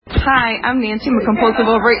Hi, I'm Nancy. I'm a compulsive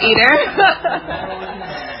overeater.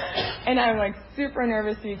 And I'm like super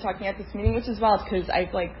nervous to be talking at this meeting, which is wild because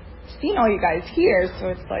I've like seen all you guys here. So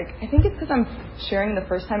it's like, I think it's because I'm sharing the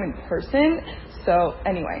first time in person. So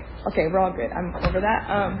anyway, okay, we're all good. I'm over that.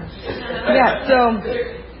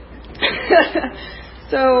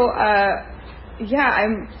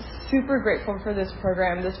 I'm super grateful for this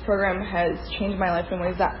program. This program has changed my life in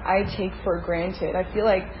ways that I take for granted. I feel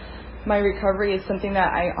like my recovery is something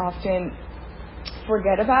that I often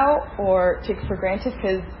forget about or take for granted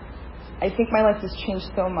because I think my life has changed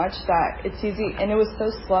so much that it's easy, and it was so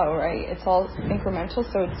slow, right? It's all incremental,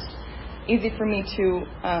 so it's easy for me to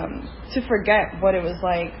forget what it was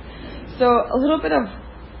like. So a little bit of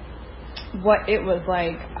what it was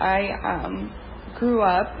like. I grew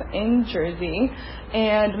up in Jersey,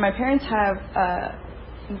 and my parents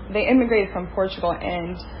they immigrated from Portugal,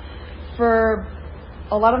 and for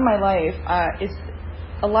a lot of my life,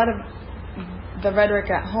 a lot of the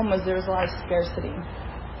rhetoric at home was there was a lot of scarcity.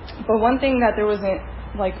 But one thing that there wasn't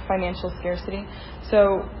like financial scarcity.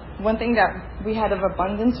 So one thing that we had of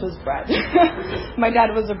abundance was bread. My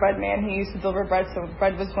dad was a bread man. He used to deliver bread, so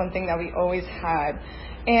bread was one thing that we always had.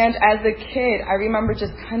 And as a kid, I remember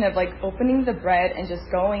just kind of like opening the bread and just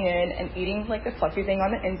going in and eating like the fluffy thing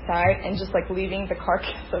on the inside and just like leaving the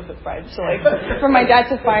carcass of the bread. So like for my dad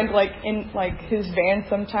to find like in like his van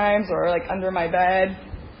sometimes or like under my bed.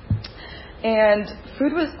 And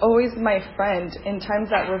food was always my friend in times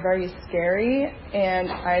that were very scary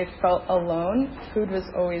and I felt alone. Food was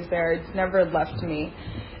always there. It never left me.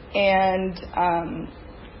 And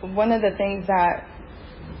one of the things that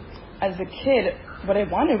as a kid, what I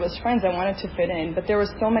wanted was friends. I wanted to fit in, but there were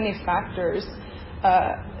so many factors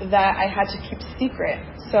that I had to keep secret.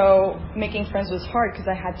 So making friends was hard because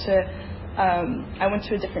I had to. I went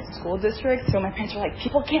to a different school district, so my parents were like,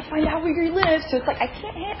 "People can't find out where you live." So it's like I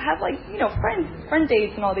can't have like friend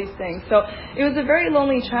dates and all these things. So it was a very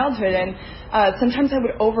lonely childhood, and sometimes I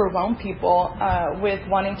would overwhelm people with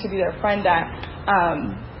wanting to be their friend. That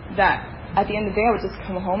at the end of the day, I would just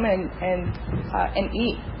come home and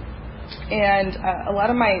eat. And a lot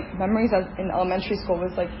of my memories in elementary school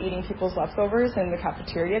was like eating people's leftovers in the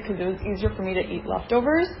cafeteria because it was easier for me to eat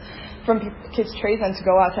leftovers from kids' trays than to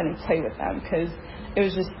go outside and play with them because it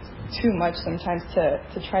was just too much sometimes to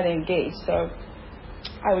try to engage. So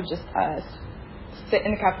I would just sit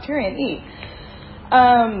in the cafeteria and eat.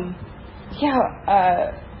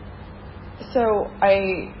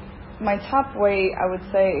 My top weight, I would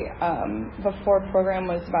say, before program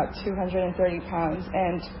was about 230 pounds,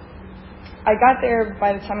 and I got there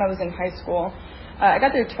by the time I was in high school. I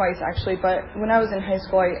got there twice, actually, but when I was in high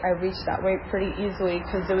school, I reached that weight pretty easily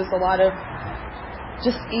because there was a lot of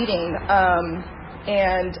just eating.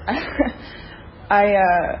 And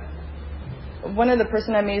one of the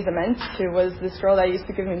person I made amends to was this girl that used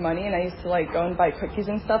to give me money, and I used to like go and buy cookies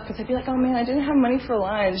and stuff because I'd be like, oh man, I didn't have money for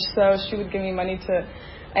lunch, so she would give me money to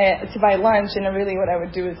buy lunch, and really what I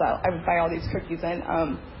would do is I would buy all these cookies and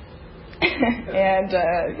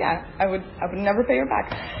I would never pay her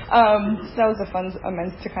back. So that was a fun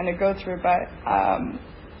amends to kind of go through. But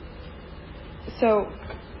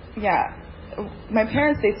my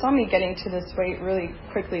parents, they saw me getting to this weight really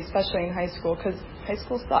quickly, especially in high school, because high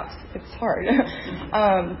school sucks. It's hard.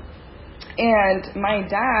 And my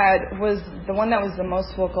dad was the one that was the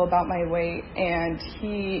most vocal about my weight, and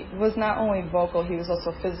he was not only vocal, he was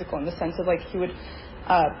also physical in the sense of like he would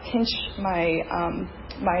pinch my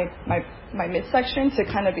midsection to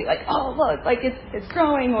kind of be like, oh look, like it's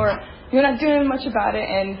growing, or you're not doing much about it.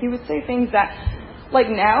 And he would say things that, like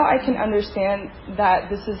now I can understand that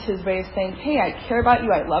this is his way of saying, hey, I care about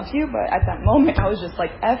you, I love you. But at that moment I was just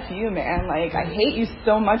like, F you, man, like I hate you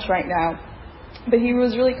so much right now. But he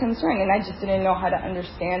was really concerned, and I just didn't know how to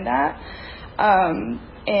understand that.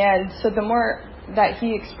 And so the more that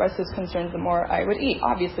he expressed his concerns, the more I would eat,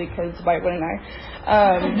 obviously, because why wouldn't I?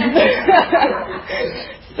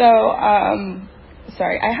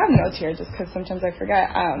 Sorry, I have notes here just because sometimes I forget.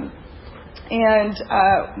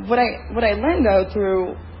 What I learned though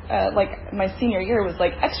through like my senior year was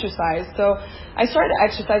like exercise. So I started to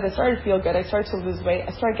exercise, I started to feel good, I started to lose weight,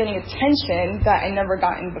 I started getting attention that I never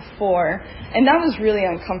gotten before, and that was really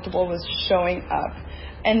uncomfortable, was showing up.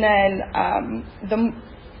 And then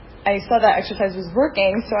I saw that exercise was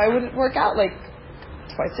working, so I would work out like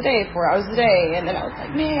twice a day, 4 hours a day, and then I was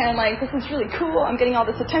like, man, like this is really cool, I'm getting all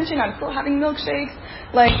this attention, I'm still having milkshakes,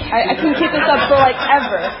 like I can keep this up for like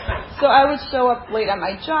ever. So I would show up late at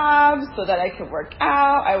my job so that I could work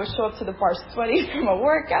out. I would show up to the bar sweaty from a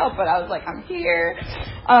workout, but I was like, I'm here.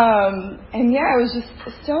 And yeah, it was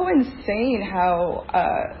just so insane how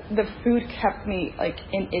the food kept me like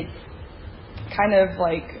in its kind of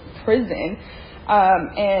like prison.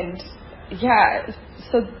 And yeah,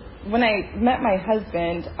 so when I met my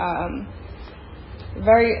husband,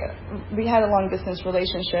 we had a long distance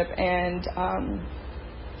relationship, and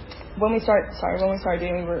when we started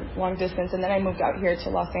dating, we were long distance, and then I moved out here to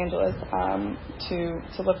Los Angeles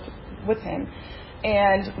to live with him.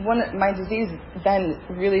 And my disease then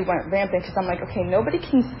really went rampant because I'm like, okay, nobody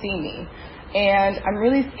can see me, and I'm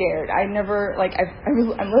really scared. I never I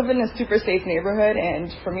live in a super safe neighborhood,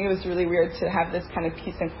 and for me it was really weird to have this kind of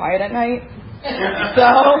peace and quiet at night. So,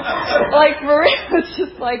 like, for real, it's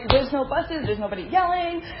just like there's no buses, there's nobody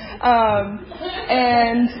yelling,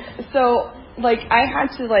 and so like I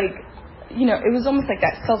had to like, you know, it was almost like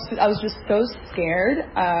that I was just so scared,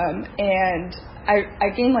 and I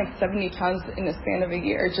gained like 70 pounds in the span of a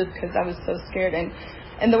year just because I was so scared, and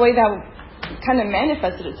the way that kind of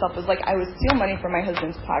manifested itself was like I would steal money from my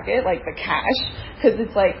husband's pocket, like the cash, because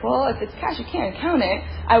it's like, well, if it's cash you can't count it.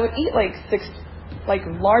 I would eat like 6 like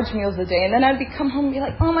large meals a day, and then I'd come home and be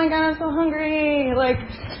like, oh my god, I'm so hungry, like,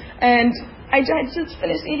 and I just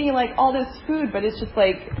finished eating like all this food, but it's just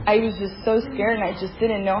like I was just so scared, and I just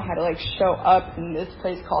didn't know how to like show up in this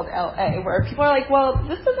place called LA, where people are like, well,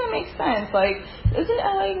 this doesn't make sense, like, isn't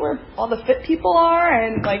LA where all the fit people are,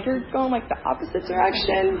 and like you're going like the opposite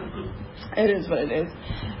direction. It is what it is.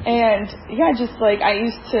 And yeah, just like I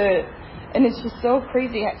used to, and it's just so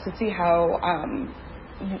crazy to see how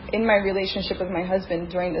in my relationship with my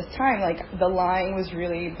husband during this time, like the lying was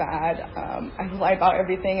really bad. I would lie about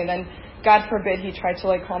everything, and then God forbid he tried to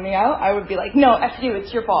like call me out, I would be like, no, F you,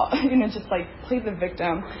 it's your fault. You know, just like play the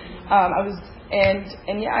victim.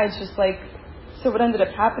 And yeah, it's just like, so what ended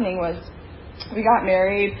up happening was we got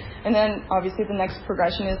married, and then obviously the next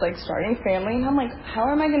progression is like starting a family, and I'm like, how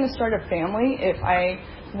am I going to start a family if I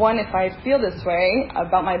feel this way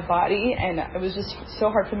about my body, and it was just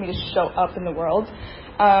so hard for me to show up in the world.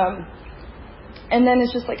 And then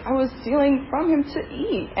it's just like I was stealing from him to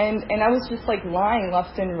eat, and I was just like lying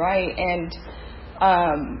left and right, and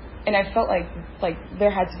I felt like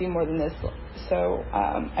there had to be more than this. So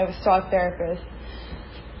I was saw a therapist,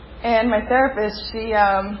 and my therapist,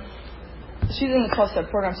 she's in the 12-step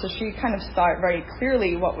program, so she kind of saw it very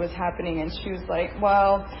clearly what was happening, and she was like,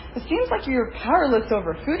 well, it seems like you're powerless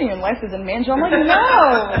over food and your life is in manageable.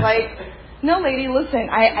 I'm like, no, lady, listen,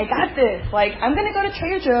 I got this. Like, I'm going to go to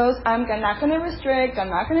Trader Joe's. I'm not going to restrict. I'm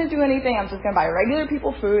not going to do anything. I'm just going to buy regular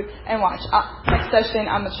people food and watch. Next session,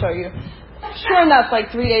 I'm going to show you. Sure enough, like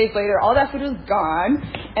 3 days later, all that food was gone.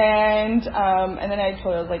 And then I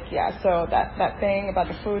told her, I was like, yeah, so that thing about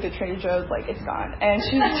the food at Trader Joe's, like, it's gone. And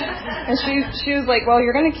she was like, well,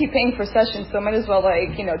 you're going to keep paying for sessions, so might as well,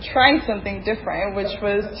 like, you know, try something different, which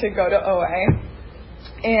was to go to OA.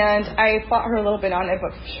 And I fought her a little bit on it,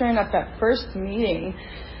 but sure enough, that first meeting,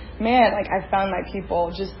 man, like I found my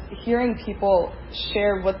people, just hearing people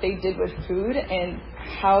share what they did with food and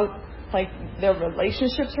how like their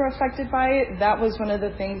relationships were affected by it. That was one of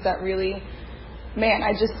the things that really, man,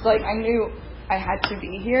 I just like, I knew I had to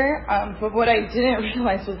be here. But what I didn't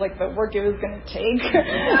realize was like the work it was going to take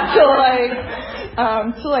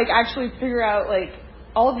to like actually figure out like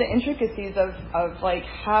all of the intricacies of like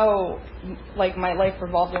how like my life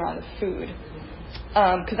revolved around the food.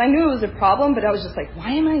 Because I knew it was a problem, but I was just like,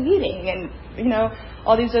 why am I eating? And, you know,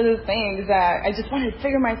 all these other things that I just wanted to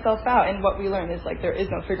figure myself out. And what we learned is like there is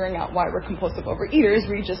no figuring out why we're compulsive overeaters.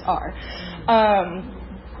 We just are. I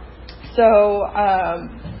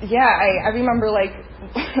remember like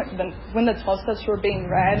when the 12 steps were being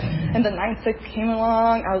read and the 9th step came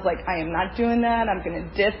along, I was like, I am not doing that. I'm going to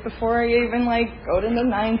dip before I even like go to the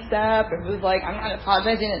 9th step. It was like, I'm not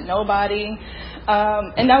apologizing to nobody.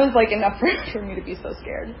 And that was like enough for me to be so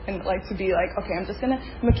scared and like to be like, okay, I'm gonna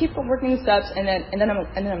keep working the steps and then I'm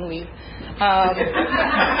gonna leave.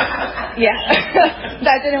 Yeah,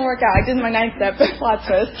 that didn't work out. I did my 9th step, plot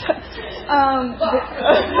twist.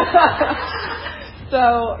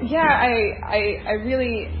 So yeah, I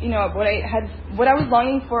really, you know, what I was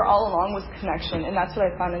longing for all along was connection, and that's what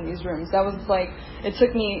I found in these rooms. That was like, it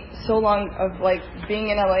took me so long of like being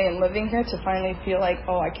in LA and living here to finally feel like,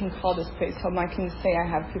 oh, I can call this place home. I can say I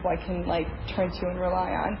have people I can like turn to and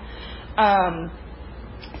rely on.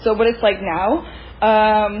 So what it's like now,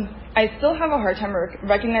 I still have a hard time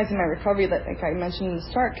recognizing my recovery, that like I mentioned in the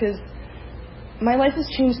start, because my life has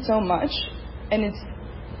changed so much, and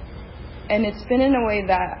it's been in a way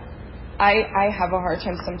that I have a hard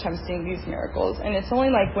time sometimes seeing these miracles, and it's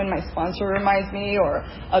only like when my sponsor reminds me or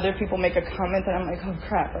other people make a comment that I'm like, oh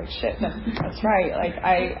crap, like shit, that's right. Like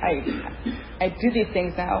I do these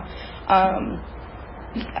things now.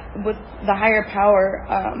 With the higher power,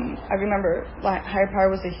 I remember higher power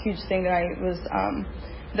was a huge thing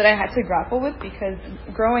that I had to grapple with, because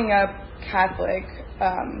growing up Catholic,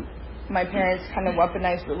 my parents kind of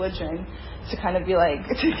weaponized religion to kind of be like,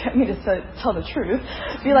 to get me to tell the truth,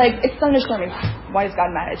 be like, it's thunderstorming, why is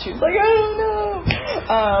God mad at you? It's like, I don't know.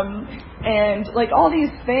 And like all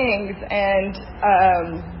these things, and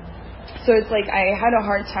so it's like I had a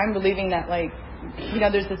hard time believing that, like,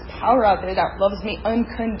 there's this power out there that loves me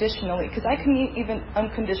unconditionally, because I can even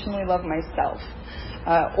unconditionally love myself,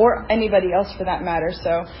 or anybody else for that matter.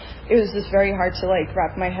 So it was just very hard to like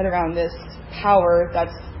wrap my head around this power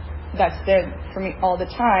that's there for me all the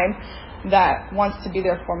time, that wants to be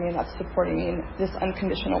there for me and that's supporting me in this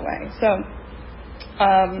unconditional way. So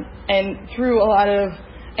and through a lot of,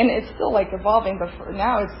 and it's still like evolving, but for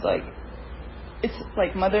now it's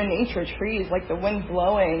like Mother Nature, trees, like the wind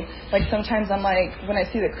blowing. Like sometimes I'm like, when I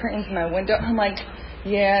see the curtains in my window, I'm like,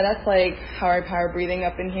 yeah, that's like higher power breathing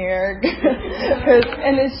up in here.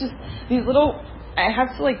 And it's just these little, I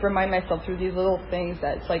have to like remind myself through these little things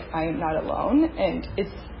that it's like I am not alone. And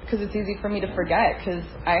it's because it's easy for me to forget, because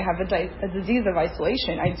I have a disease of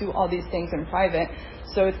isolation. I do all these things in private.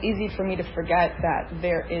 So it's easy for me to forget that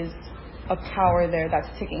there is a power there that's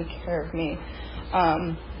taking care of me.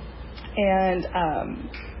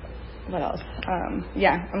 What else?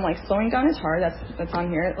 I'm like, slowing down is hard. That's on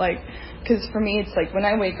here. Like, because for me, it's like when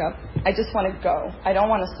I wake up, I just want to go. I don't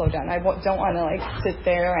want to slow down. I don't want to like sit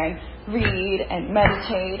there and read and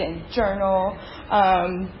meditate and journal.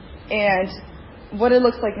 And what it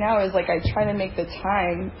looks like now is like I try to make the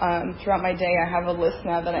time throughout my day. I have a list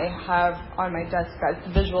now that I have on my desk as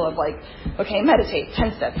a visual of like, okay, meditate,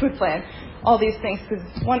 10-step, food plan, all these things, because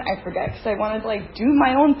one, I forget, because I want to like do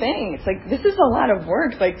my own thing. It's like, this is a lot of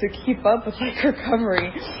work, like to keep up with like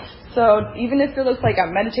recovery. So even if it looks like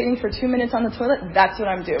I'm meditating for 2 minutes on the toilet, that's what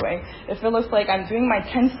I'm doing. If it looks like I'm doing my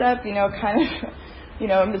 10-step, kind of,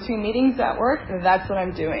 in between meetings at work, that's what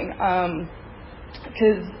I'm doing.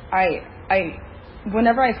 Because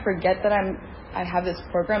whenever I forget that I have this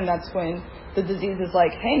program, that's when the disease is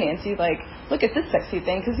like, hey Nancy, like look at this sexy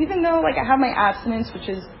thing. Because even though like I have my abstinence, which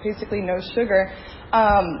is basically no sugar,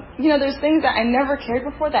 there's things that I never cared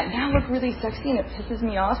before that now look really sexy, and it pisses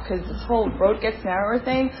me off because this whole road gets narrower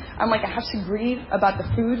thing. I'm like, I have to grieve about the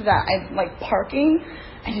food that I'm like parking,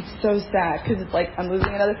 and it's so sad because it's like I'm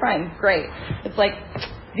losing another friend. Great. It's like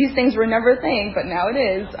these things were never a thing, but now it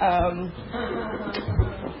is.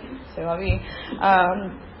 C'est la vie.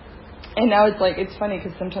 And now it's like, it's funny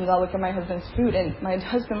because sometimes I'll look at my husband's food, and my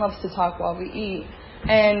husband loves to talk while we eat,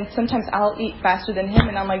 and sometimes I'll eat faster than him,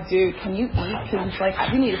 and I'm like, dude, can you eat? Because it's like,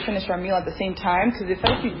 we need to finish our meal at the same time, because if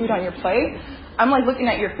I see food on your plate, I'm like looking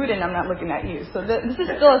at your food and I'm not looking at you. So this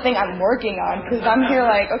is still a thing I'm working on, because I'm here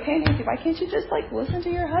like, okay, Nancy, why can't you just like listen to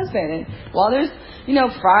your husband? And while there's,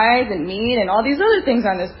 fries and meat and all these other things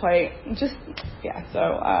on this plate, just, yeah,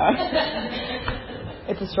 so,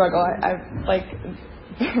 it's a struggle. I like,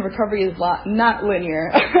 recovery is not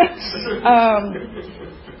linear.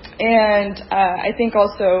 And I think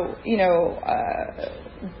also,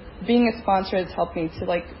 being a sponsor has helped me to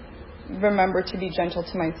like remember to be gentle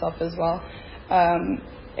to myself as well. And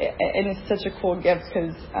it's such a cool gift,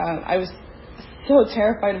 because I was so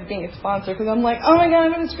terrified of being a sponsor, because I'm like, oh my God,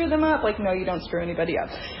 I'm going to screw them up. Like, no, you don't screw anybody up.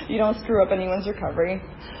 You don't screw up anyone's recovery.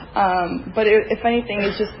 But if anything,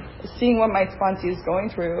 it's just seeing what my sponsee is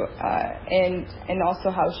going through, and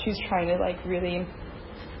also how she's trying to like really,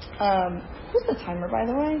 who's the timer, by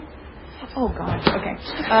the way? Oh gosh, okay.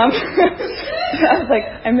 I was like,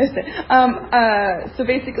 I missed it. So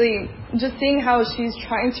basically, just seeing how she's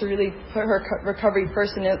trying to really put her recovery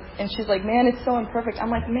first in it, and she's like, man, it's so imperfect.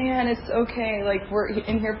 I'm like, man, it's okay. Like, we're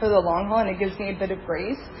in here for the long haul, and it gives me a bit of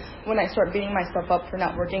grace when I start beating myself up for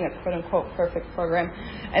not working a quote-unquote perfect program.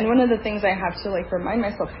 And one of the things I have to like remind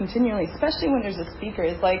myself continually, especially when there's a speaker,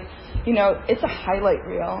 is like, it's a highlight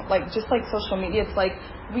reel. Like, just like social media, it's like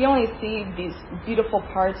we only see these beautiful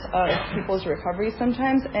parts of people's recovery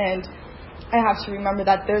sometimes, and I have to remember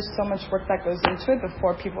that there's so much work that goes into it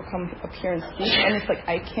before people come up here and speak. And it's like,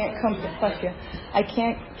 I can't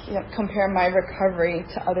compare my recovery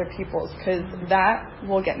to other people's, because that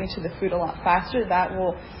will get me to the food a lot faster. That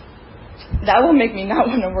will make me not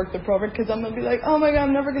want to work the program, because I'm going to be like, oh my God,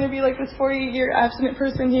 I'm never going to be like this 40-year abstinent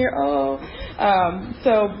person here.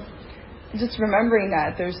 So just remembering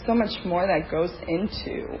that there's so much more that goes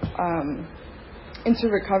into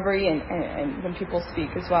recovery and when people speak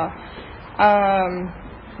as well.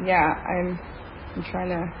 Yeah, I'm trying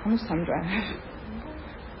to. How much time do I have?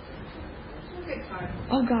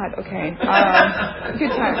 Oh God. Okay.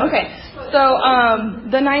 Good time. Okay. So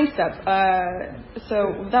the 9 step. So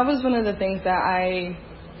that was one of the things that I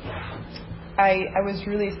was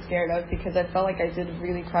really scared of, because I felt like I did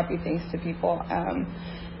really crappy things to people,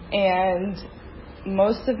 and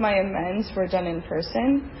most of my amends were done in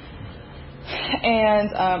person. And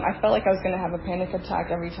I felt like I was going to have a panic attack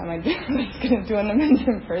every time I was going to do an amends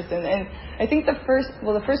in person. And I think the first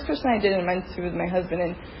person I did an amends to was my husband.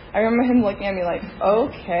 And I remember him looking at me like,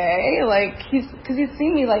 okay, like because he'd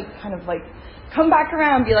seen me like kind of like come back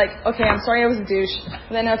around, be like, okay, I'm sorry I was a douche.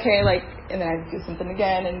 And then okay, like, and then I'd do something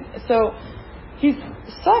again. And so he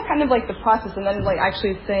saw kind of like the process, and then like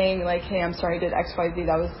actually saying like, hey, I'm sorry I did X, Y, Z.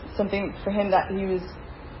 That was something for him that he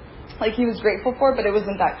was grateful for, but it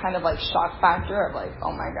wasn't that kind of like shock factor of like,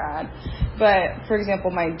 oh my God. But for example,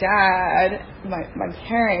 my dad, my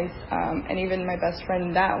parents, and even my best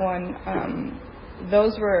friend, that one,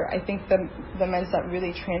 those were, I think, the amends that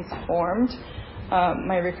really transformed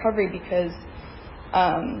my recovery, because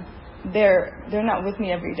they're not with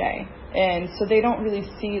me every day, and so they don't really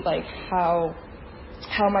see like how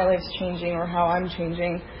my life's changing or how I'm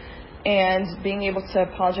changing. And being able to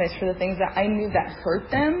apologize for the things that I knew that hurt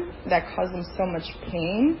them, that caused them so much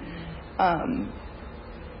pain,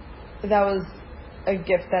 that was a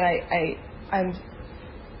gift that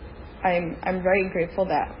I'm very grateful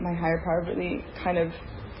that my higher power really kind of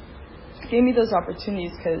gave me those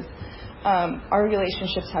opportunities, because our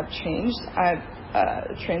relationships have changed. I've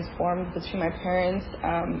transformed between my parents,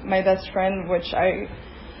 my best friend, which I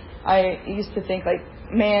used to think like,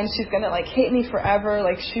 man, she's gonna like hate me forever.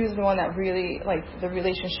 Like, she was the one that really, like, the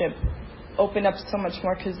relationship opened up so much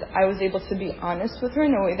more, because I was able to be honest with her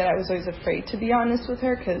in a way that I was always afraid to be honest with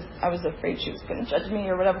her, because I was afraid she was gonna judge me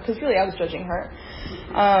or whatever, because really I was judging her.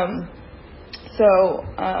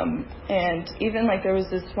 And even like there was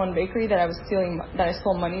this one bakery that I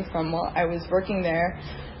stole money from while I was working there.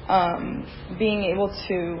 Being able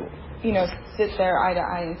to, sit there eye to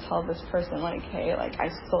eye and tell this person like, hey, like, I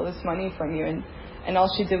stole this money from you, and all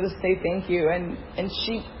she did was say thank you, and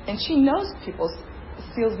she knows people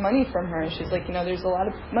steals money from her, and she's like, there's a lot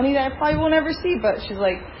of money that I probably won't ever see, but she's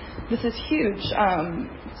like, this is huge,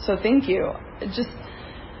 so thank you. It just,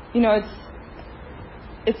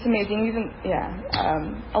 it's amazing. Even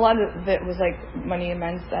a lot of it was like money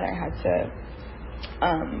amends that I had to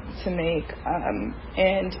make,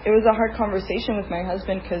 and it was a hard conversation with my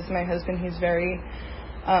husband, because my husband, he's very,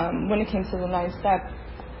 when it came to the 9 step,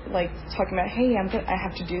 like talking about, hey, I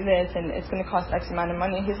have to do this, and it's going to cost X amount of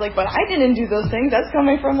money. And he's like, but I didn't do those things. That's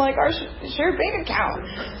coming from like our shared bank account.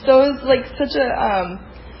 So it was like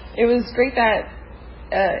it was great that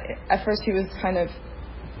at first he was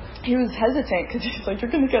hesitant, because he's like, you're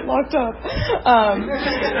going to get locked up.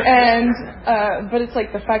 But it's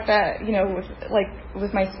like the fact that,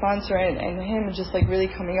 with my sponsor and him just like really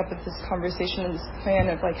coming up with this conversation and this plan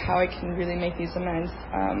of like how I can really make these amends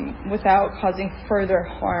without causing further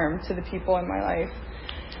harm to the people in my life.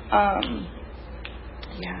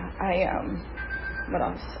 What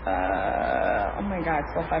else? Oh my God,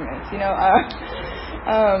 still 5 minutes.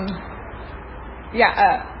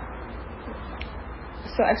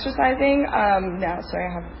 So exercising, now, sorry, I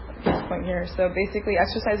have this point here. So basically,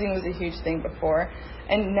 exercising was a huge thing before,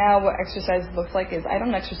 and now what exercise looks like is I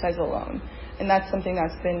don't exercise alone, and that's something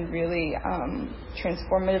that's been really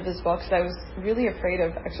transformative as well, because I was really afraid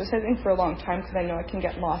of exercising for a long time, because I know I can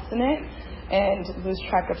get lost in it and lose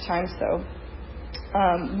track of time. So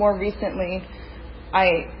more recently,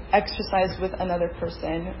 I exercise with another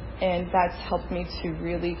person, and that's helped me to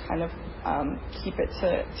really kind of keep it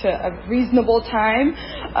to a reasonable time,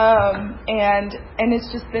 and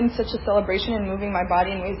it's just been such a celebration in moving my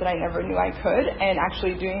body in ways that I never knew I could, and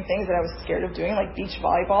actually doing things that I was scared of doing, like beach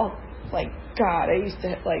volleyball. Like, God, I used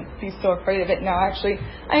to like be so afraid of it. Now actually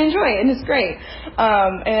I enjoy it, and it's great.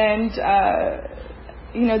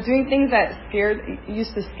 Doing things that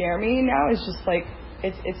used to scare me now is just like,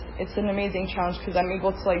 it's an amazing challenge, because I'm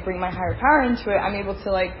able to like bring my higher power into it. I'm able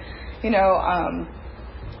to like,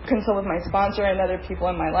 consult with my sponsor and other people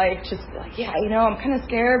in my life, just be like, I'm kind of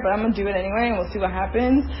scared, but I'm gonna do it anyway, and we'll see what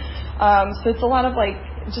happens. So it's a lot of like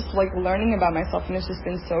just like learning about myself, and it's just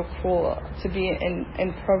been so cool to be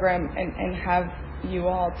in program and have you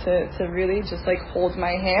all to really just like hold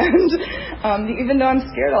my hand, even though I'm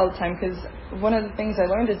scared all the time, because one of the things I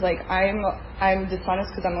learned is like I'm dishonest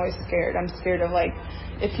because I'm always scared. I'm scared of like,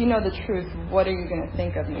 if you know the truth, what are you going to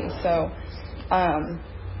think of me? So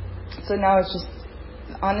now it's just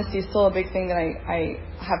honesty is still a big thing that I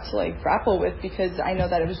have to like grapple with, because I know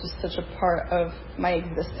that it was just such a part of my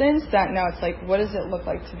existence that now it's like, what does it look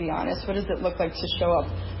like to be honest? What does it look like to show up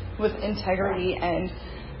with integrity and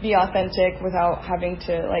be authentic without having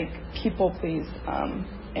to like people please?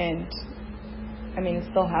 And I mean, it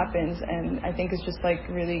still happens, and I think it's just like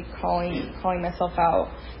really calling myself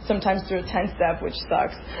out sometimes through a 10-step, which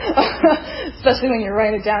sucks, especially when you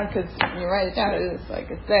write it down, because when you write it down, it's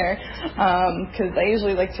like it's there. Because I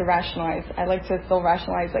usually like to rationalize. I like to still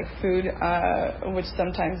rationalize like food, which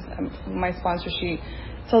sometimes my sponsor sheet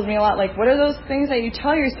tells me a lot. Like, what are those things that you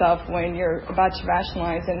tell yourself when you're about to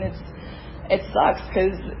rationalize? And it sucks,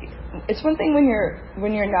 because it's one thing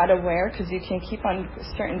when you're not aware, because you can keep on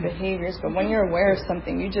certain behaviors, but when you're aware of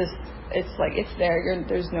something, it's like it's there.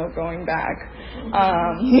 There's no going back.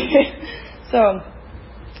 So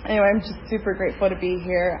anyway, I'm just super grateful to be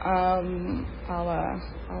here. I'll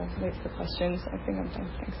wait for questions. I think I'm done.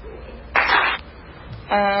 Thanks.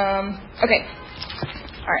 Okay.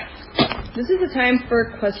 All right. This is the time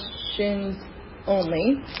for questions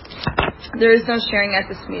only. There is no sharing at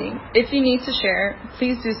this meeting. If you need to share,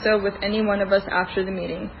 please do so with any one of us after the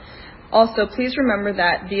meeting. Also, please remember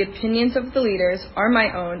that the opinions of the leaders are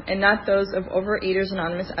my own and not those of Overeaters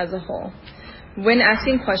Anonymous as a whole. When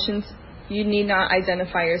asking questions, you need not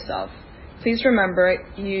identify yourself. Please remember,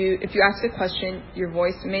 if you ask a question, your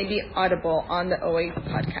voice may be audible on the OA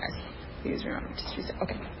podcast. Please remember. Just use it.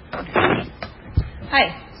 Okay.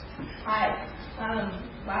 Hi. Hi.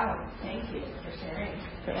 Wow. Thank you for sharing.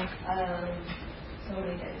 So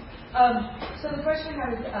many things. So the question I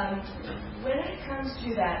have is, when it comes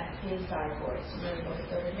to that inside voice, you know,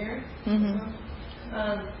 voice over here,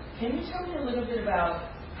 can you tell me a little bit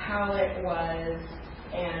about how it was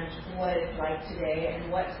and what it's like today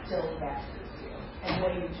and what still vexes you and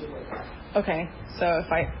what do you do with it? Okay, so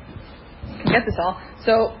if I can get this all.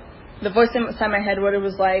 So the voice inside my head, what it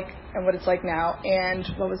was like and what it's like now, and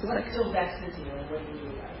what was it like? What still vexes you and what do you do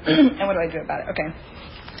about it? And what do I do about it? Okay.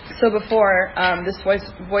 So before, this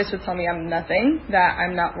voice would tell me I'm nothing, that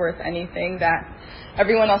I'm not worth anything, that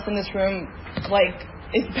everyone else in this room, like,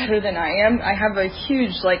 is better than I am. I have a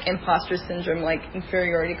huge, like, imposter syndrome, like,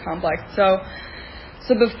 inferiority complex. So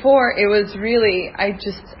before, it was really, I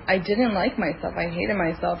didn't like myself. I hated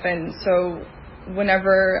myself. And so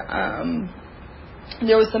whenever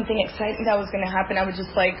there was something exciting that was going to happen, I would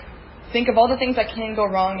just, like, think of all the things that can go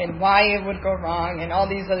wrong and why it would go wrong and all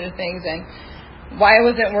these other things and why I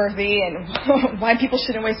wasn't worthy and why people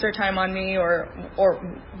shouldn't waste their time on me or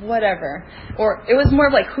whatever. Or it was more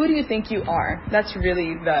of like, who do you think you are? That's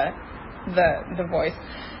really the voice.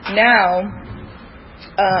 Now,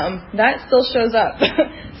 that still shows up,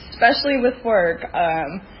 especially with work.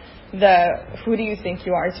 Who do you think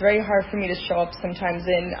you are? It's very hard for me to show up sometimes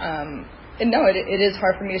it is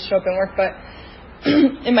hard for me to show up in work, but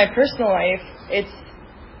in my personal life,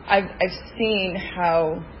 I've seen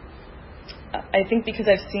how, I think because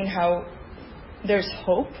I've seen how there's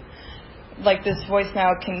hope, like this voice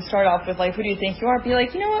now can start off with like, who do you think you are? Be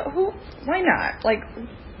like, you know what, why not? Like,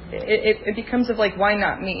 it becomes of like, why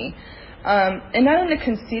not me? And not in a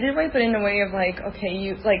conceited way, but in a way of like,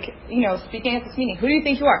 okay, speaking at this meeting, who do you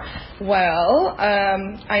think you are? Well,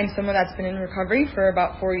 I'm someone that's been in recovery for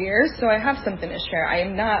about 4 years, so I have something to share. I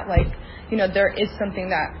am not like, there is something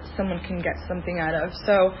that someone can get something out of.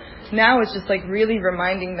 So now it's just like really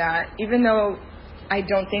reminding that even though I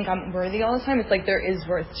don't think I'm worthy all the time, it's like there is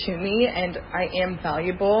worth to me and I am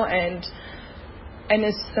valuable, and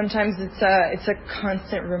sometimes it's a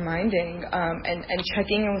constant reminding and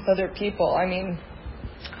checking in with other people. I mean,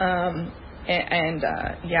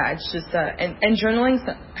 it's just and journaling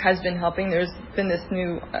has been helping. There's been this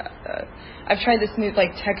new I've tried this new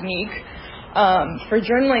like technique for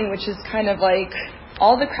journaling, which is kind of like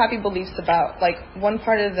all the crappy beliefs about, like, one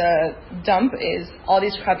part of the dump is all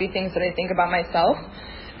these crappy things that I think about myself,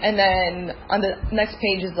 and then on the next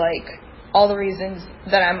page is like all the reasons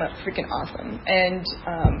that I'm freaking awesome.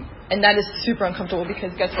 And that is super uncomfortable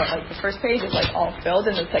because guess what? Like, the first page is like all filled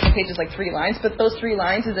and the second page is like 3 lines, but those 3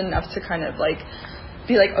 lines is enough to kind of like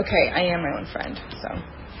be like, okay, I am my own friend. So,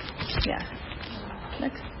 yeah.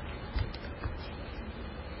 Next.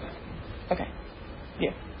 Okay.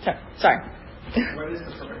 Yeah. Sorry. What is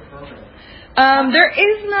the perfect program? There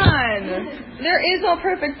is none. There is no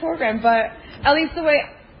perfect program, but at least the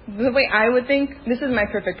way I would think, this is my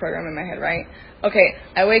perfect program in my head, right? Okay,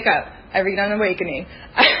 I wake up, I read on Awakening,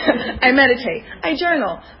 I meditate, I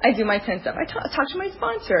journal, I do my 10 stuff, I talk to my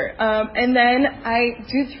sponsor, and then I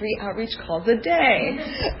do 3 outreach calls a day.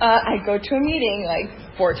 I go to a meeting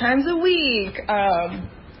like 4 times a week.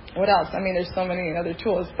 what else? I mean, there's so many other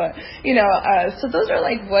tools, but, so those are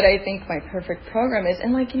like what I think my perfect program is.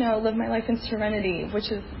 And like, live my life in serenity,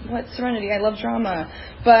 which is what serenity? I love drama,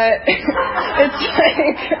 but it's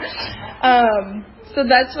like, so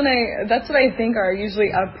that's what I think are usually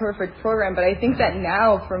a perfect program. But I think that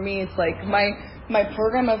now for me, it's like my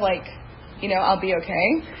program of like, I'll be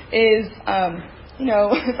okay is,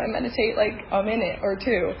 if I meditate like a minute or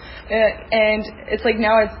two, and it's like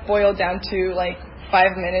now it's boiled down to like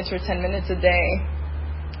 5 minutes or 10 minutes a day,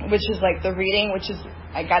 which is like the reading, which is,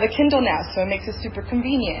 I got a Kindle now, so it makes it super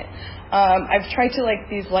convenient. I've tried to like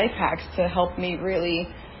these life hacks to help me really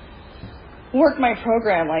work my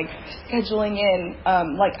program, like scheduling in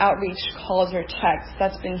like outreach calls or texts.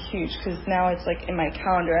 That's been huge because now it's like in my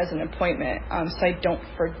calendar as an appointment, so I don't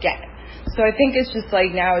forget. So I think it's just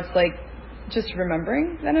like now it's like just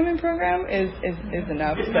remembering that I'm in program is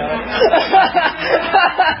enough.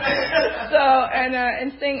 So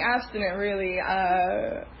and staying abstinent really.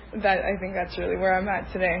 That I think that's really where I'm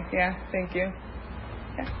at today. Yeah, thank you.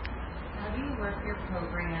 Yeah. How do you work your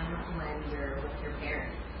program when you're with your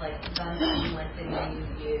parents? Like something like they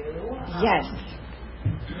you. Yes.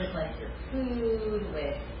 With like your food,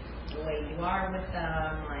 with the way you are with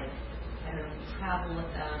them, like. I don't know, travel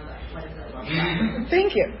with them, but what does it look like?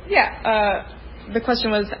 Thank you. Yeah. The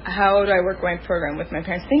question was, how do I work my program with my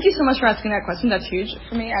parents? Thank you so much for asking that question. That's huge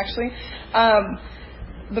for me, actually.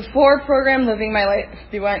 Before program, living my life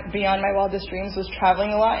beyond my wildest dreams was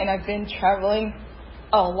traveling a lot, and I've been traveling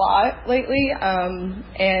a lot lately.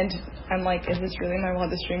 And I'm like, is this really my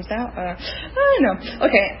wildest dreams now? I don't know.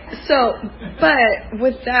 Okay. So, but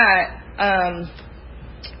with that,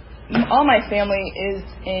 all my family is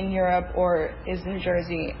in Europe or is in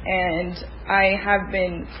Jersey, and I have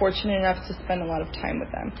been fortunate enough to spend a lot of time with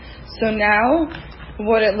them. So now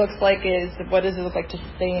what it looks like is, what does it look like to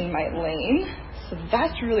stay in my lane? So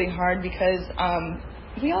that's really hard because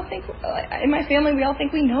we all think, in my family, we all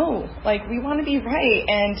think we know. Like, we want to be right.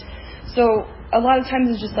 And so a lot of times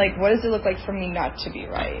it's just like, what does it look like for me not to be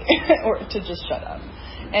right or to just shut up?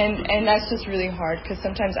 And that's just really hard because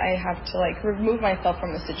sometimes I have to like remove myself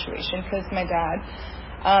from a situation because my dad,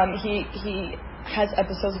 he has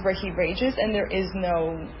episodes where he rages and there's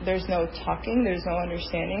no talking, there's no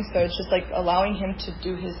understanding. So it's just like allowing him to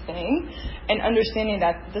do his thing and understanding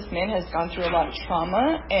that this man has gone through a lot of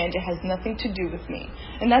trauma and it has nothing to do with me.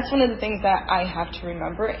 And that's one of the things that I have to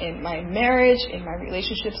remember in my marriage, in my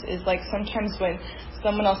relationships, is like sometimes when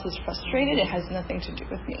someone else is frustrated, it has nothing to do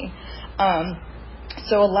with me.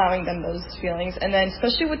 So allowing them those feelings. And then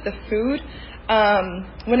especially with the food,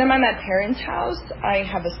 when I'm at my parents' house, I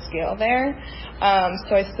have a scale there.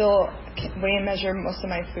 So I still weigh and measure most of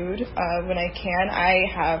my food when I can. I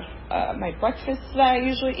have my breakfast that I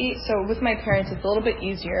usually eat. So with my parents, it's a little bit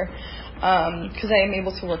easier because I am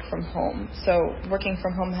able to work from home. So working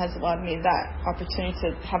from home has allowed me that opportunity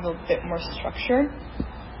to have a bit more structure.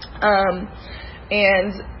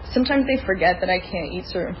 And sometimes they forget that I can't eat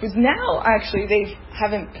certain foods. Now, actually, they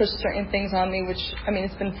haven't pushed certain things on me, which, I mean,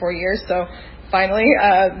 it's been 4 years, so finally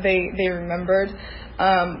they remembered.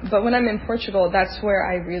 But when I'm in Portugal, that's where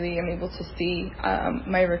I really am able to see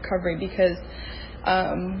my recovery because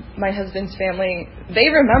my husband's family, they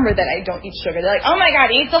remember that I don't eat sugar. They're like, oh, my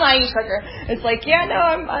God, eat some, I eat sugar. It's like,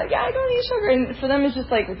 I don't eat sugar. And for them, it's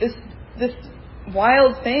just like this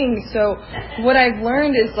wild thing. So what I've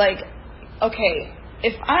learned is like, okay,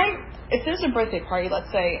 if there's a birthday party,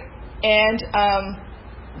 let's say, and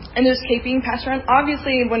there's cake being passed around,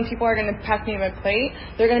 obviously when people are going to pass me my plate,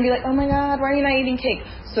 they're going to be like, oh my God, why are you not eating cake?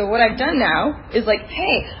 So what I've done now is like,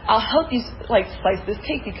 hey, I'll help you like slice this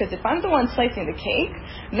cake because if I'm the one slicing the cake,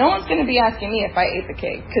 no one's going to be asking me if I ate the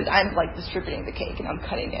cake because I'm like distributing the cake and I'm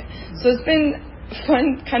cutting it. So it's been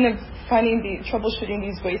fun kind of troubleshooting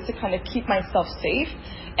these ways to kind of keep myself safe.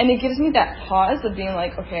 And it gives me that pause of being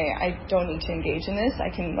like, okay, I don't need to engage in this. I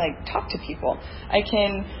can like talk to people. I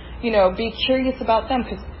can, be curious about them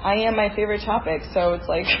because I am my favorite topic. So it's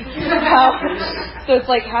like, how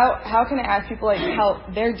can I ask people like how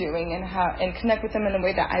they're doing and connect with them in a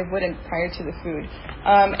way that I wouldn't prior to the food.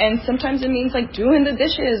 And sometimes it means like doing the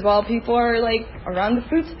dishes while people are like around the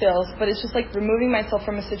food stills. But it's just like removing myself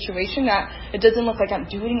from a situation that it doesn't look like I'm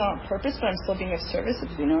doing it on purpose, but I'm still being of service,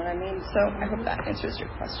 if you know what I mean. So I hope that answers your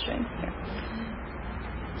question. Yeah.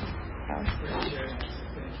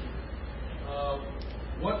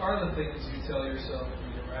 What are the things you tell yourself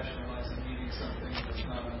when you're rationalizing eating something that's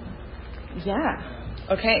not enough?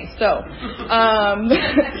 Yeah. Okay, so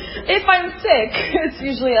if I'm sick, it's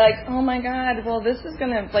usually like, oh my God, well, this is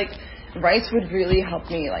going to, like, rice would really help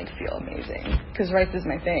me like feel amazing, because rice is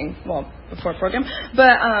my thing. Well, before program,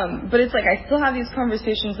 but it's like I still have these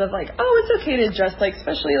conversations of like, oh, it's okay to just like,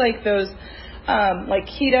 especially like those like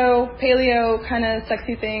keto, paleo kind of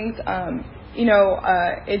sexy things.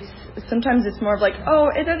 It's sometimes it's more of like, oh,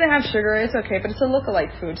 it doesn't have sugar, it's okay, but it's a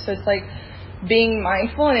lookalike food, so it's like being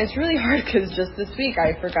mindful. And it's really hard because just this week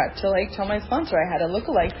I forgot to like tell my sponsor I had a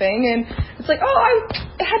lookalike thing, and it's like, oh,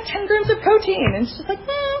 it had 10 grams of protein, and it's just like,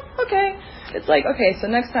 okay. It's like, okay, so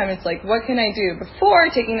next time it's like, what can I do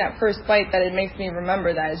before taking that first bite that it makes me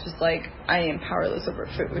remember that it's just like I am powerless over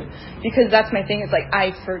food, because that's my thing. It's like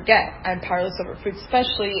I forget I'm powerless over food,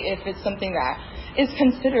 especially if it's something that is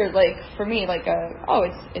considered like, for me, like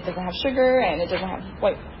it doesn't have sugar and it doesn't have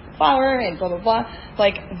white flour and blah blah blah.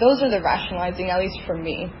 Like those are the rationalizing, at least for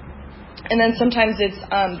me. And then sometimes it's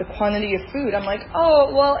the quantity of food. I'm like,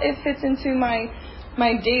 oh, well, it fits into my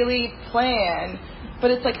daily plan,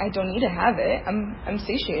 but it's like I don't need to have it. I'm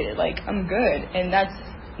satiated. Like I'm good, and that's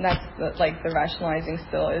the rationalizing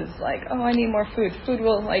still is like, oh, I need more food. Food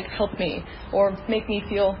will like help me or make me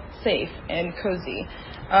feel safe and cozy.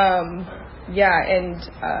 And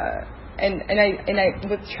I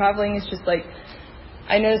with traveling, it's just like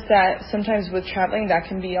I noticed that sometimes with traveling that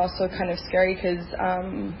can be also kind of scary, because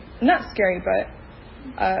not scary, but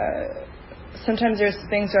sometimes there's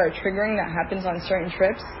things that are triggering that happens on certain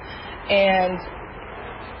trips, and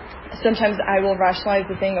sometimes I will rationalize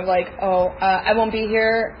the thing of like, I won't be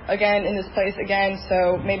here again in this place again,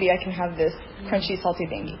 so maybe I can have this crunchy salty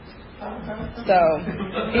thingy. So,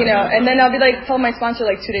 and then I'll be like, tell my sponsor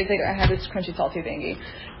like 2 days later, I had this crunchy salty thingy.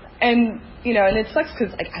 And, and it sucks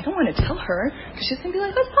because like, I don't want to tell her, because she's going to be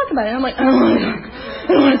like, let's talk about it. And I'm like, I don't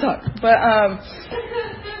want to talk.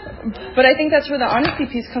 But I think that's where the honesty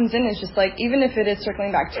piece comes in. Is just like, even if it is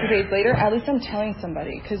circling back 2 days later, at least I'm telling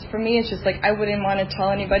somebody. Because for me, it's just like, I wouldn't want to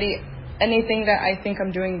tell anybody anything that I think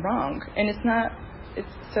I'm doing wrong. And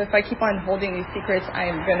so if I keep on holding these secrets,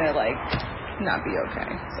 I'm going to like not be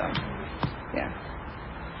okay. So, yeah.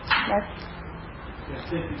 Mark? Yeah,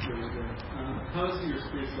 thank you for that. How has your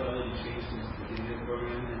spirituality changed since the beginning of the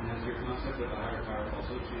program, and has your concept of a higher power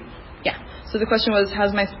also changed? Yeah. So the question was,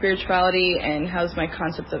 how's my spirituality and how's my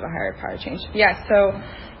concept of a higher power changed? Yeah. So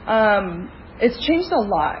it's changed a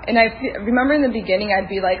lot. And I remember in the beginning, I'd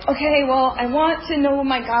be like, okay, well, I want to know what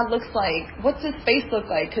my God looks like. What's his face look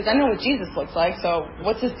like? Because I know what Jesus looks like. So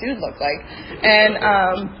what's this dude look like? And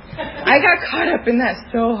I got caught up in that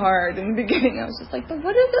so hard in the beginning. I was just like, but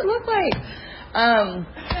what does it look like? And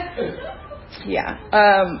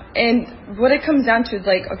what it comes down to is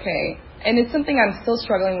like, okay, and it's something I'm still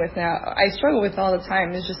struggling with now. I struggle with all the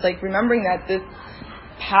time. It's just like remembering that this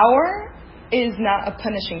power is not a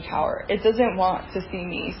punishing power. It doesn't want to see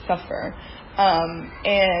me suffer.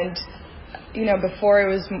 Before it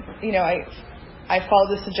was, I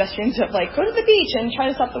followed the suggestions of like, go to the beach and try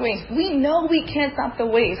to stop the waves. We know we can't stop the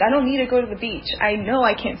waves. I don't need to go to the beach. I know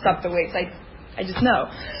I can't stop the waves. I just know.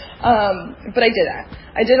 But I did that.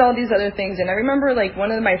 I did all these other things, and I remember like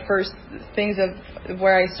one of my first things of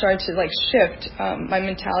where I started to like shift my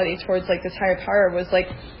mentality towards like this higher power was like,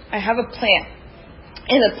 I have a plant,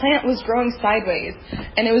 and the plant was growing sideways,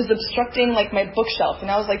 and it was obstructing like my bookshelf,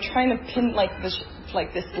 and I was like trying to pin like this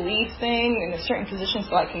leaf thing in a certain position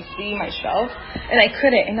so I can see my shelf, and I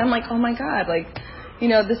couldn't, and I'm like, oh my God, like,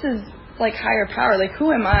 this is like higher power, like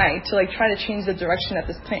who am I to like try to change the direction that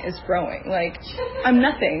this plant is growing? Like I'm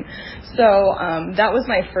nothing. So that was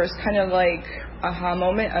my first kind of like aha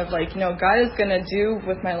moment of like, God is gonna do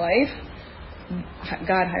with my life,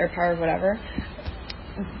 God, higher power, whatever,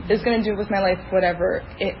 is gonna do with my life whatever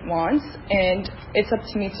it wants, and it's up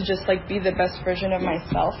to me to just like be the best version of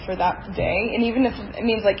myself for that day. And even if it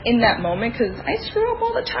means like in that moment, because I screw up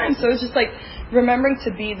all the time, so it's just like remembering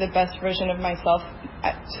to be the best version of myself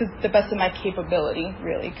to the best of my capability,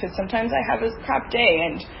 really, because sometimes I have a crap day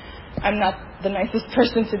and I'm not the nicest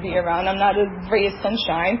person to be around. I'm not a ray of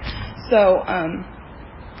sunshine. So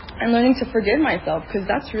I'm learning to forgive myself, because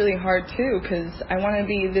that's really hard too, because I want to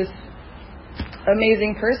be this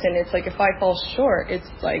amazing person. It's like if I fall short, it's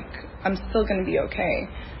like I'm still going to be okay.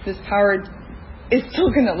 This power is still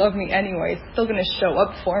going to love me anyway. It's still going to show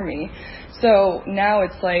up for me. So now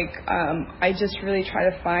it's like I just really try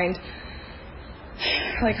to find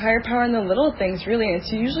like higher power in the little things, really.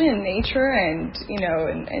 It's usually in nature and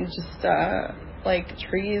and just like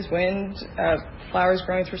trees, wind, flowers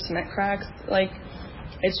growing through cement cracks. Like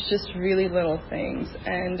it's just really little things.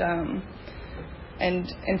 And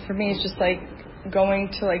for me, it's just like going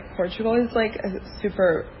to like Portugal is like a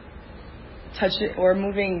super touch or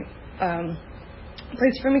moving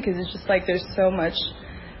place for me, because it's just like there's so much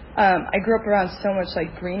I grew up around so much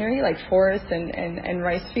like greenery, like forest and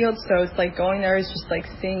rice fields. So it's like going there is just like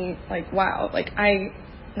seeing like, wow,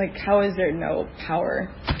 how is there no power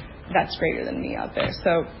that's greater than me out there?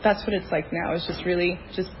 So that's what it's like now. It's just really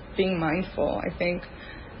just being mindful, I think,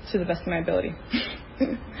 to the best of my ability.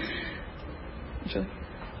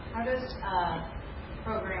 How does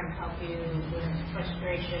program help you with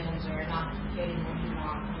frustrations or not getting what you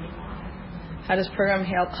want when you want it? How does program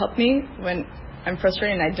help me when I'm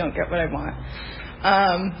frustrated and I don't get what I want?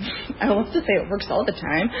 I love to say it works all the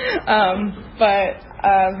time, but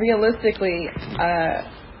realistically,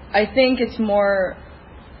 I think it's more.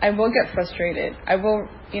 I will get frustrated. I will,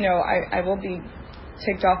 I will be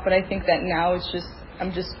ticked off. But I think that now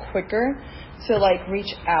I'm just quicker to like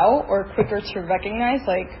reach out or quicker to recognize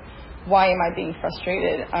like, why am I being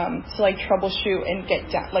frustrated? To like troubleshoot and get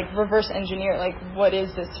down, like reverse engineer, like what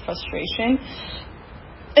is this frustration?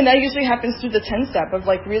 And that usually happens through the 10-step of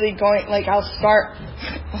like really going, like I'll start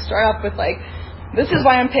off with like, this is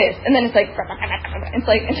why I'm pissed. And then it's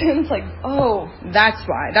like, oh, that's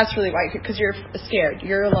why. That's really why. Because you're scared.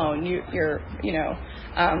 You're alone. You're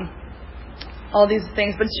all these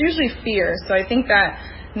things. But it's usually fear. So I think that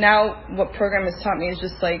now what program has taught me is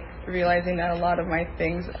just like realizing that a lot of my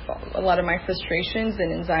frustrations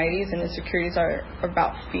and anxieties and insecurities are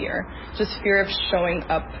about fear. Just fear of showing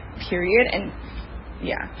up, period. And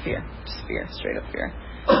fear. Just fear. Straight up fear.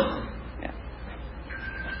 Yeah.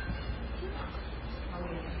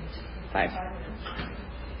 5.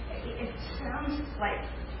 It sounds like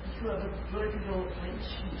you have a good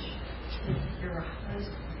relationship with your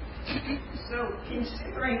husband. So,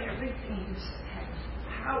 considering everything you said,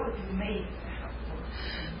 how have you made that work?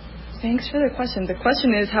 Thanks for the question. The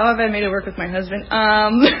question is, how have I made it work with my husband?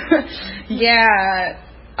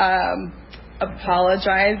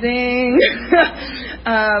 Apologizing.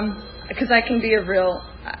 Because I can be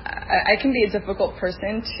a difficult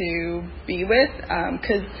person to be with.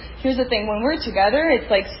 Because here's the thing, when we're together, it's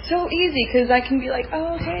like so easy because I can be like,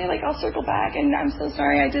 oh, okay, like I'll circle back and I'm so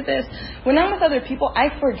sorry I did this. When I'm with other people, I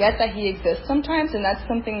forget that he exists sometimes, and that's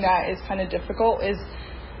something that is kind of difficult.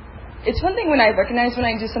 It's one thing when I recognize when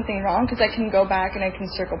I do something wrong because I can go back and I can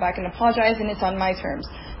circle back and apologize and it's on my terms.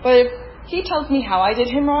 But if he tells me how I did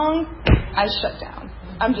him wrong, I shut down.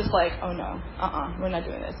 I'm just like, oh no, we're not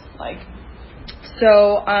doing this.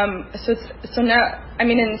 So now, I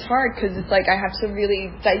mean, and it's hard because it's like I have to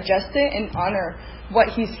really digest it and honor what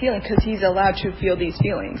he's feeling because he's allowed to feel these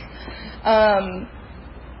feelings. I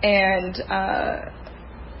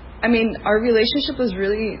mean, our relationship was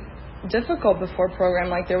really difficult before program.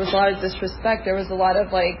 Like there was a lot of disrespect. There was a lot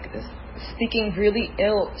of like speaking really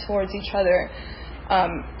ill towards each other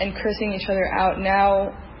and cursing each other out.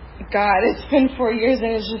 Now, God, it's been 4 years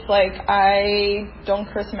and it's just like I don't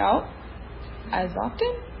curse him out as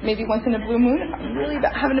often, maybe once in a blue moon if I'm really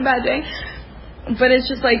having a bad day. But it's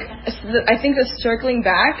just like, I think the circling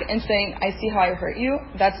back and saying, I see how I hurt you,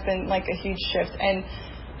 that's been like a huge shift. And,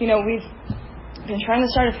 we've been trying to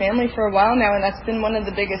start a family for a while now, and that's been one of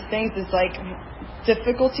the biggest things is like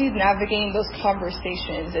difficulties navigating those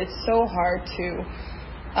conversations. It's so hard to,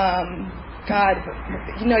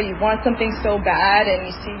 you want something so bad and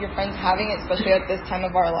you see your friends having it, especially at this time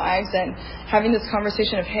of our lives, and having this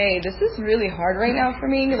conversation of, hey, this is really hard right now for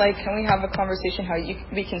me. Like, can we have a conversation how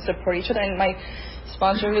we can support each other? And my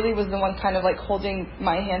sponsor really was the one kind of like holding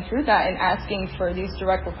my hand through that and asking for these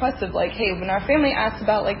direct requests of like, hey, when our family asks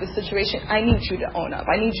about like the situation, I need you to own up.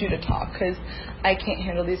 I need you to talk because I can't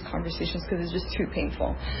handle these conversations because it's just too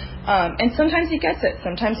painful. And sometimes he gets it.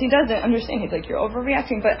 Sometimes he doesn't understand. He's like, you're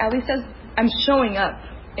overreacting. But at least as I'm showing up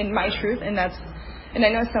in my truth, and I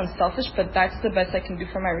know it sounds selfish, but that's the best I can do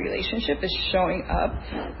for my relationship is showing up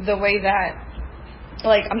the way that,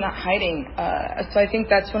 like, I'm not hiding. So I think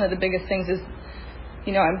that's one of the biggest things is,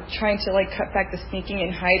 I'm trying to like cut back the sneaking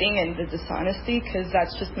and hiding and the dishonesty because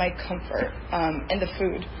that's just my comfort, and the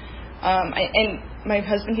food. And my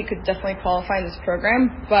husband, he could definitely qualify in this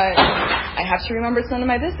program, but I have to remember it's none of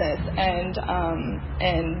my business.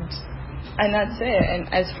 And that's it. And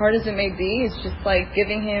as hard as it may be, it's just like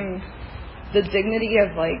giving him the dignity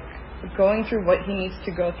of like going through what he needs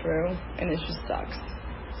to go through, and it just sucks.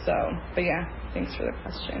 So, but yeah, thanks for the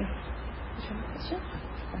question. Did you have a question?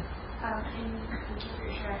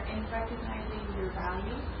 In recognizing your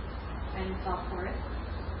value and self-worth,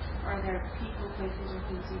 are there people, places, or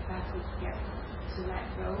things you've had to get to let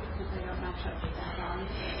go because they don't match up with that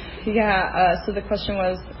value? Yeah, so the question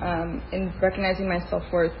was, in recognizing my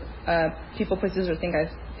self-worth, people, places, or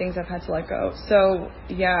things I've had to let go. So,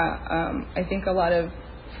 yeah, I think a lot of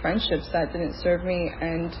friendships that didn't serve me,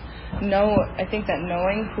 and I think that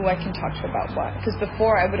knowing who I can talk to about what, because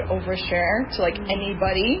before I would overshare to like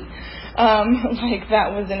anybody, like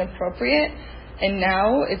that was inappropriate, and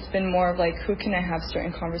now it's been more of like, who can I have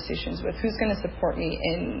certain conversations with, who's going to support me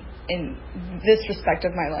in this respect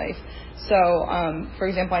of my life. So for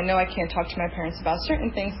example, I know I can't talk to my parents about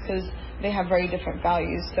certain things because they have very different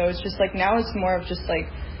values, so it's just like now it's more of just like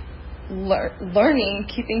learning,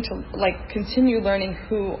 continue learning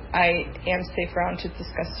who I am safe around to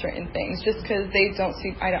discuss certain things. Just because they don't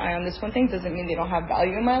see eye to eye on this one thing doesn't mean they don't have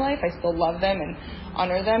value in my life. I still love them and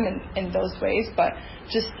honor them in those ways, but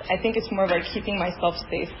just I think it's more like keeping myself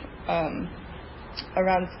safe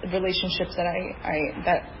around relationships that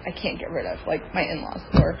I can't get rid of, like my in-laws,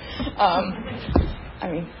 or I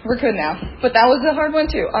mean, we're good now, but that was a hard one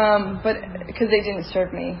too, but because they didn't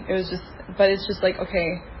serve me. But it's just like,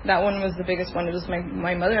 okay, that one was the biggest one. It was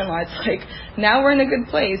my mother-in-law. It's like, now we're in a good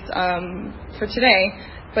place for today,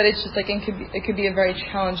 but it's just like it could be a very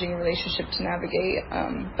challenging relationship to navigate.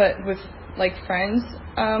 But with like friends,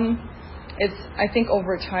 I think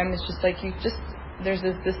over time it's just like there's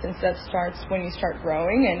this distance that starts when you start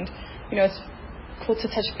growing, and it's cool to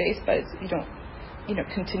touch base, but you don't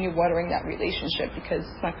continue watering that relationship because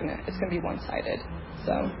it's gonna be one-sided.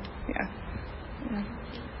 So yeah,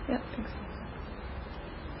 thanks.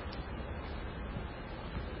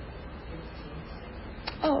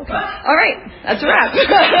 Oh, okay. All right. That's a wrap.